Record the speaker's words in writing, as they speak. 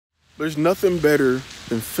There's nothing better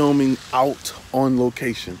than filming out on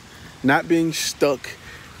location, not being stuck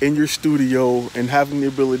in your studio and having the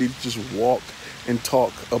ability to just walk and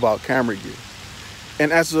talk about camera gear.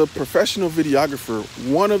 And as a professional videographer,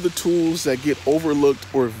 one of the tools that get overlooked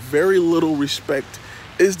or very little respect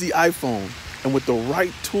is the iPhone. And with the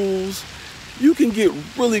right tools, you can get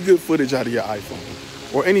really good footage out of your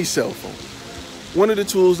iPhone or any cell phone. One of the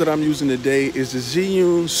tools that I'm using today is the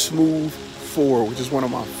Zhiyun Smooth 4, which is one of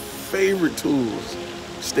my favorite tools.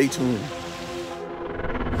 Stay tuned.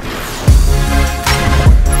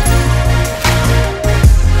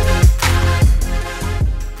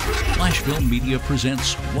 Flash Film Media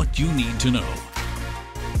presents What You Need to Know.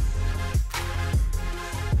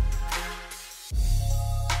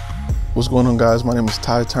 What's going on, guys? My name is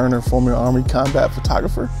Ty Turner, former Army combat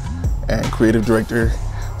photographer and creative director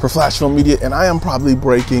for Flash Film Media, and I am probably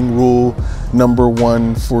breaking rule number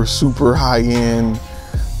one for super high-end,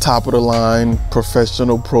 top-of-the-line,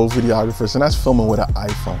 professional pro videographers, and that's filming with an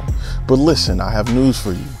iPhone. But listen, I have news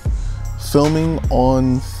for you. Filming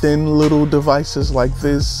on thin little devices like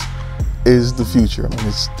this is the future. I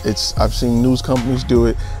mean, I've seen news companies do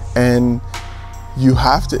it, and you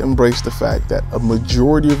have to embrace the fact that a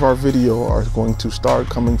majority of our video are going to start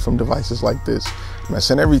coming from devices like this. I'm not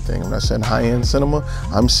saying everything, I'm not saying high-end cinema,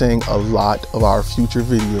 I'm saying a lot of our future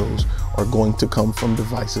videos are going to come from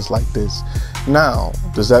devices like this. Now,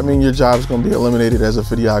 does that mean your job is going to be eliminated as a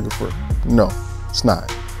videographer? No, it's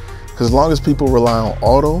not. Because as long as people rely on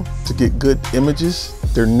auto to get good images,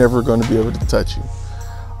 they're never going to be able to touch you.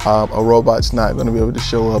 A robot's not going to be able to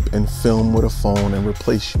show up and film with a phone and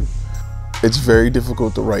replace you. It's very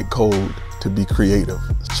difficult to write code to be creative.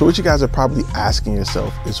 So what you guys are probably asking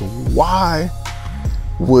yourself is, why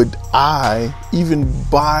would I even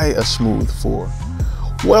buy a Smooth 4?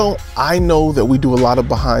 Well, I know that we do a lot of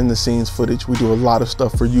behind the scenes footage. We do a lot of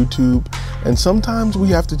stuff for YouTube. And sometimes we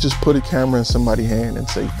have to just put a camera in somebody's hand and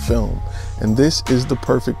say film. And this is the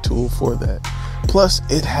perfect tool for that. Plus,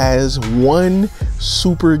 it has one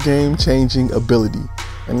super game-changing ability,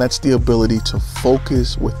 and that's the ability to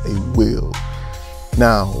focus with a will.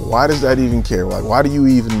 Now, why does that even care? Like, why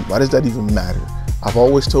does that even matter? I've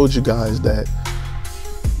always told you guys that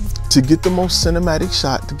to get the most cinematic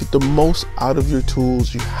shot, to get the most out of your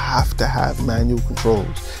tools, you have to have manual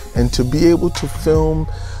controls. And to be able to film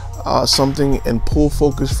something and pull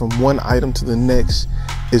focus from one item to the next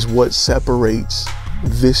is what separates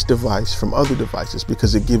this device from other devices,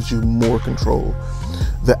 because it gives you more control.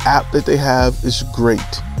 The app that they have is great.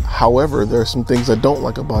 However, there are some things I don't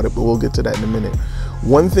like about it, but we'll get to that in a minute.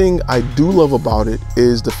 One thing I do love about it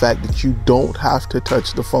is the fact that you don't have to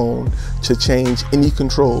touch the phone to change any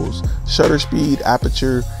controls, shutter speed,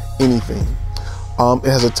 aperture, anything. It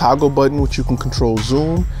has a toggle button which you can control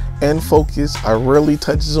zoom and focus. I rarely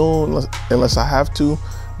touch zoom unless I have to,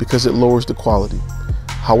 because it lowers the quality.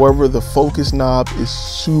 However, the focus knob is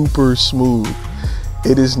super smooth.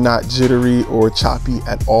 It is not jittery or choppy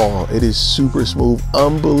at all. It is super smooth,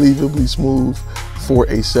 unbelievably smooth for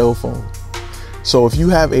a cell phone. So if you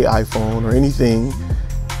have an iPhone or anything,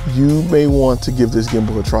 you may want to give this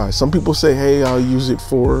gimbal a try. Some people say, hey, I'll use it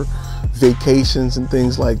for vacations and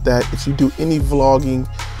things like that. If you do any vlogging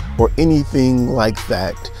or anything like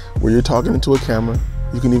that, where you're talking into a camera,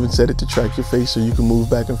 you can even set it to track your face so you can move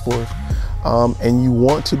back and forth. And you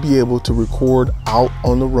want to be able to record out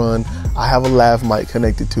on the run. I have a lav mic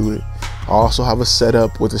connected to it. I also have a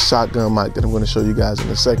setup with a shotgun mic that I'm going to show you guys in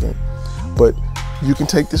a second. But you can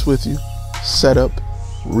take this with you, set up,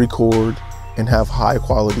 record, and have high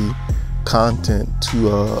quality content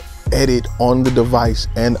to edit on the device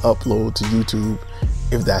and upload to YouTube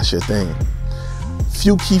if that's your thing.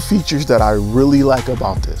 Few key features that I really like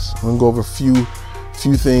about this. I'm going to go over a few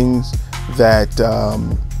things that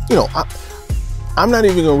I'm not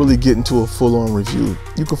even gonna really get into a full-on review.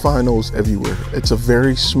 You can find those everywhere. It's a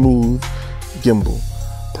very smooth gimbal.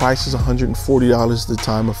 Price is $140 at the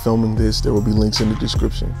time of filming this. There will be links in the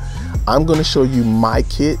description. I'm gonna show you my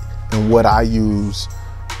kit and what I use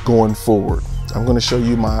going forward. I'm gonna show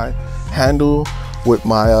you my handle with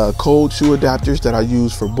my cold shoe adapters that I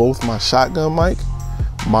use for both my shotgun mic,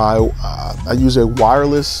 I use a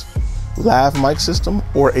wireless lav mic system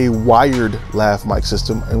or a wired lav mic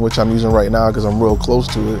system, in which I'm using right now because I'm real close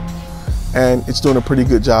to it, and it's doing a pretty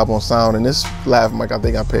good job on sound. And this lav mic, I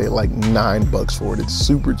think I paid like $9 for it. It's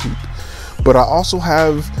super cheap. But I also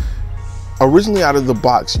have, originally out of the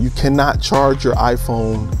box, you cannot charge your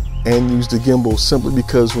iPhone and use the gimbal, simply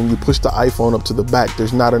because when you push the iPhone up to the back,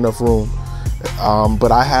 there's not enough room.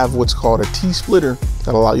 But I have what's called a T-splitter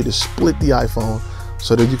that allows you to split the iPhone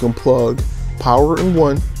so that you can plug power in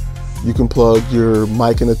one, You can plug your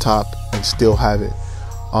mic in the top and still have it.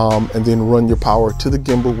 And then run your power to the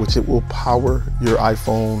gimbal, which it will power your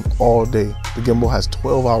iPhone all day. The gimbal has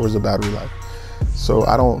 12 hours of battery life. So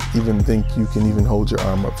I don't even think you can even hold your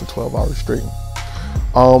arm up for 12 hours straight.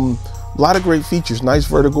 A lot of great features, nice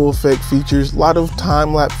vertical effect features, a lot of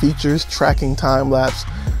time-lapse features, tracking time-lapse.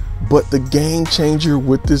 But the game changer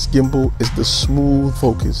with this gimbal is the smooth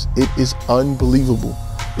focus. It is unbelievable.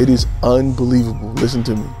 It is unbelievable. Listen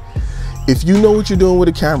to me. If you know what you're doing with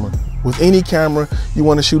a camera, with any camera, you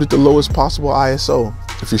want to shoot at the lowest possible ISO.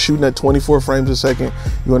 If you're shooting at 24 frames a second,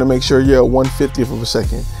 you want to make sure you're at 1/50th of a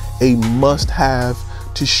second. A must-have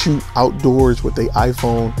to shoot outdoors with the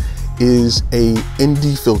iPhone is a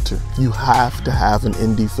ND filter. You have to have an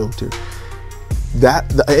ND filter.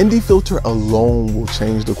 The ND filter alone will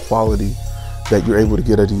change the quality that you're able to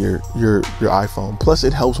get out of your iPhone. Plus,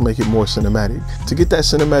 it helps make it more cinematic. To get that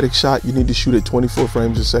cinematic shot, you need to shoot at 24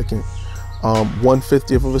 frames a second.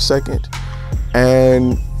 1/50th of a second,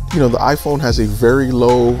 and you know the iPhone has a very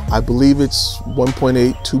low, I believe it's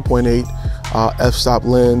 1.8, 2.8 f-stop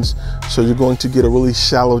lens, so you're going to get a really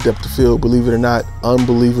shallow depth of field, believe it or not,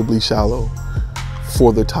 unbelievably shallow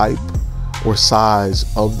for the type or size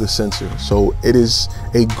of the sensor. So it is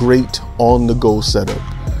a great on-the-go setup.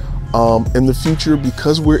 In the future,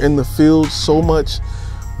 because we're in the field so much,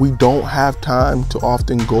 we don't have time to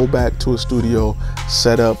often go back to a studio,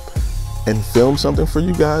 set up, and film something for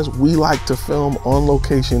you guys. We like to film on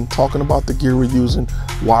location, talking about the gear we're using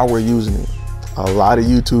while we're using it. A lot of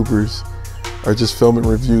YouTubers are just filming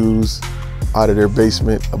reviews out of their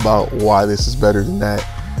basement about why this is better than that.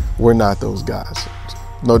 We're not those guys.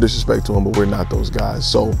 No disrespect to them, but we're not those guys.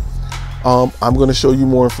 So I'm going to show you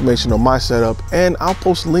more information on my setup, and I'll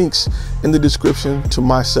post links in the description to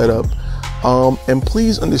my setup. And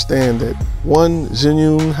please understand that one,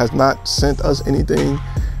 Zhiyun has not sent us anything.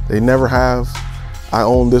 They never have. I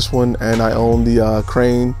own this one, and I own the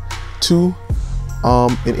Crane 2.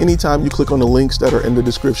 And anytime you click on the links that are in the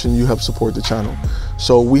description, you help support the channel.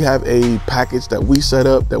 So we have a package that we set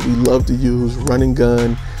up that we love to use, run and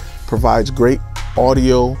gun, provides great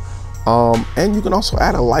audio, and you can also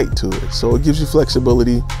add a light to it. So it gives you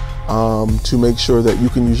flexibility to make sure that you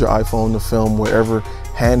can use your iPhone to film wherever,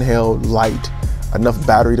 handheld, light, enough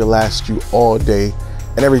battery to last you all day,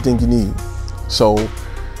 and everything you need. So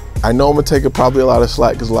I know I'm gonna take probably a lot of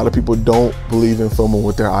slack because a lot of people don't believe in filming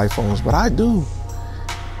with their iPhones, but I do.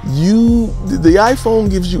 The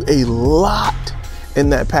iPhone gives you a lot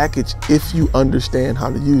in that package if you understand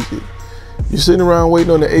how to use it. You're sitting around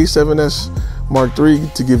waiting on the A7S Mark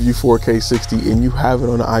III to give you 4K 60, and you have it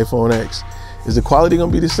on the iPhone X. Is the quality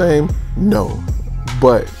gonna be the same? No,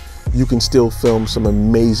 but you can still film some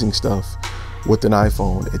amazing stuff with an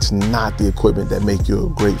iPhone. It's not the equipment that make you a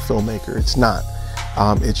great filmmaker. It's not.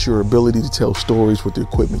 It's your ability to tell stories with the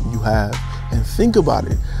equipment you have. And think about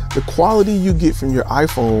it, the quality you get from your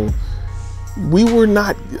iPhone,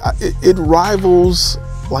 it rivals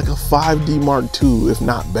like a 5D Mark II, if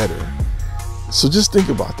not better. So just think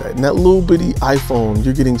about that. In that little bitty iPhone,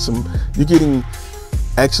 you're getting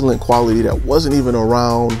excellent quality that wasn't even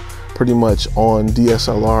around pretty much on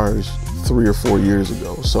DSLRs 3 or 4 years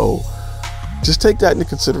ago. So just take that into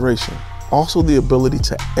consideration. Also, the ability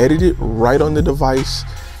to edit it right on the device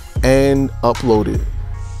and upload it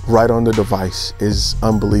right on the device is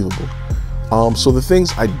unbelievable. So the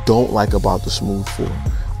things I don't like about the Smooth 4,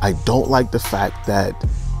 I don't like the fact that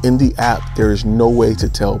in the app, there is no way to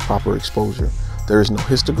tell proper exposure. There is no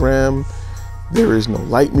histogram, there is no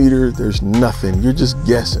light meter, there's nothing. You're just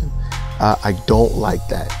guessing. I don't like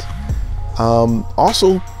that.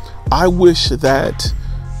 Also, I wish that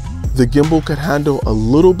the gimbal could handle a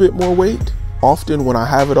little bit more weight. Often when I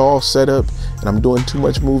have it all set up and I'm doing too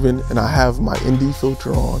much moving and I have my ND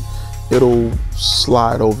filter on, it'll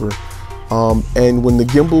slide over. And when the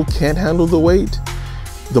gimbal can't handle the weight,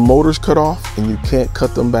 the motor's cut off and you can't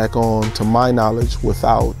cut them back on, to my knowledge,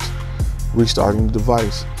 without restarting the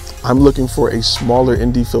device. I'm looking for a smaller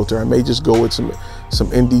ND filter. I may just go with some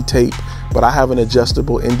ND tape, but I have an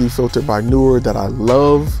adjustable ND filter by Newer that I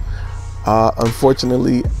love.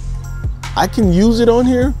 Unfortunately, I can use it on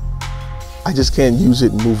here, I just can't use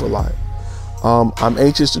it and move a lot. I'm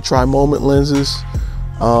anxious to try moment lenses,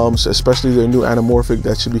 so especially their new anamorphic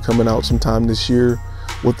that should be coming out sometime this year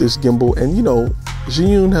with this gimbal. And you know,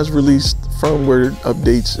 Zhiyun has released firmware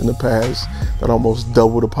updates in the past that almost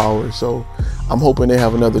double the power, so I'm hoping they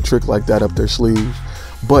have another trick like that up their sleeve.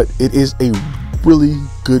 But it is a really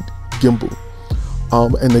good gimbal,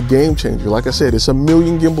 and the game changer, like I said, it's a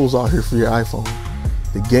million gimbals out here for your iPhone.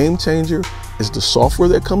 The game changer is the software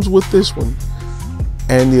that comes with this one,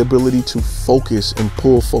 and the ability to focus and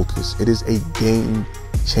pull focus. It is a game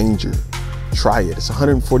changer. Try it. It's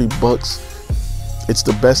 140 bucks. It's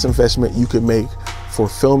the best investment you could make for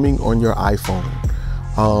filming on your iPhone.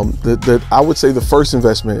 I would say the first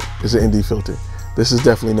investment is an ND filter. This is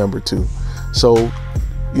definitely number 2. So,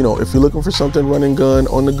 you know, if you're looking for something run and gun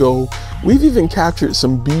on the go, we've even captured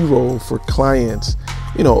some B-roll for clients.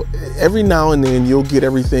 You know, every now and then you'll get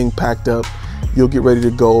everything packed up, you'll get ready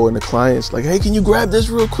to go, and the client's like, hey, can you grab this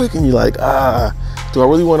real quick? And you're like, do I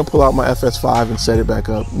really want to pull out my FS5 and set it back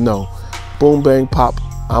up? No. Boom, bang, pop.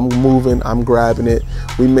 I'm moving, I'm grabbing it.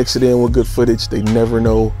 We mix it in with good footage. They never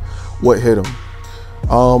know what hit them.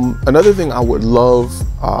 Another thing I would love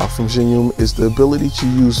from Zhiyun is the ability to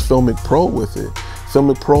use Filmic Pro with it.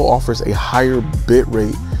 Filmic Pro offers a higher bit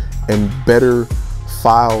rate and better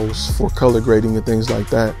files for color grading and things like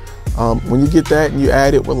that. When you get that and you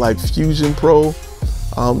add it with like Fusion Pro,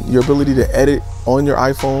 your ability to edit on your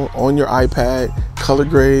iPhone, on your iPad, color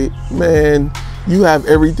grade, man, you have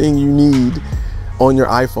everything you need on your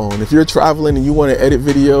iPhone. If you're traveling and you want to edit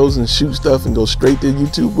videos and shoot stuff and go straight to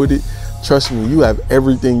YouTube with it, trust me, you have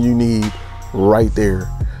everything you need right there.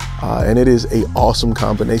 And it is an awesome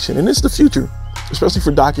combination, and it's the future, especially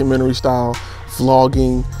for documentary style,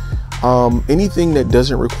 vlogging, anything that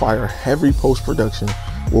doesn't require heavy post-production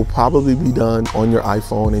will probably be done on your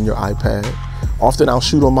iPhone and your iPad. Often I'll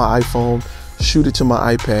shoot on my iPhone, shoot it to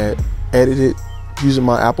my iPad, edit it using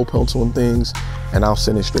my Apple Pencil and things, and I'll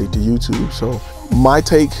send it straight to YouTube. So my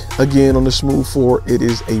take again on the Smooth 4, it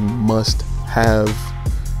is a must-have.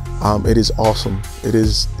 It is awesome. It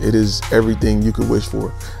is everything you could wish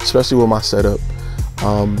for, especially with my setup.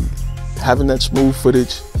 Having that smooth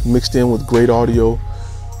footage mixed in with great audio,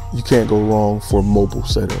 you can't go wrong for a mobile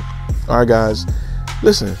setup. All right, guys,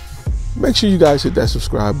 listen, make sure you guys hit that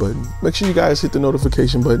subscribe button. Make sure you guys hit the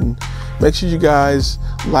notification button. Make sure you guys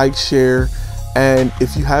like, share, and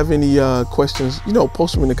if you have any questions, you know,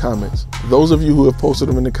 post them in the comments. Those of you who have posted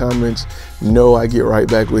them in the comments know I get right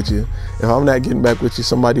back with you. If I'm not getting back with you,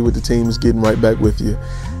 somebody with the team is getting right back with you,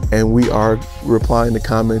 and we are replying to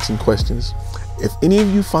comments and questions. If any of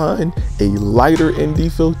you find a lighter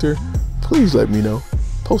ND filter, please let me know.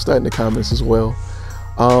 Post that in the comments as well.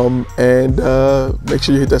 And make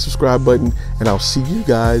sure you hit that subscribe button, and I'll see you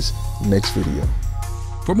guys next video.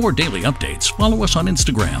 For more daily updates, follow us on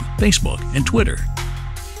Instagram, Facebook, and Twitter.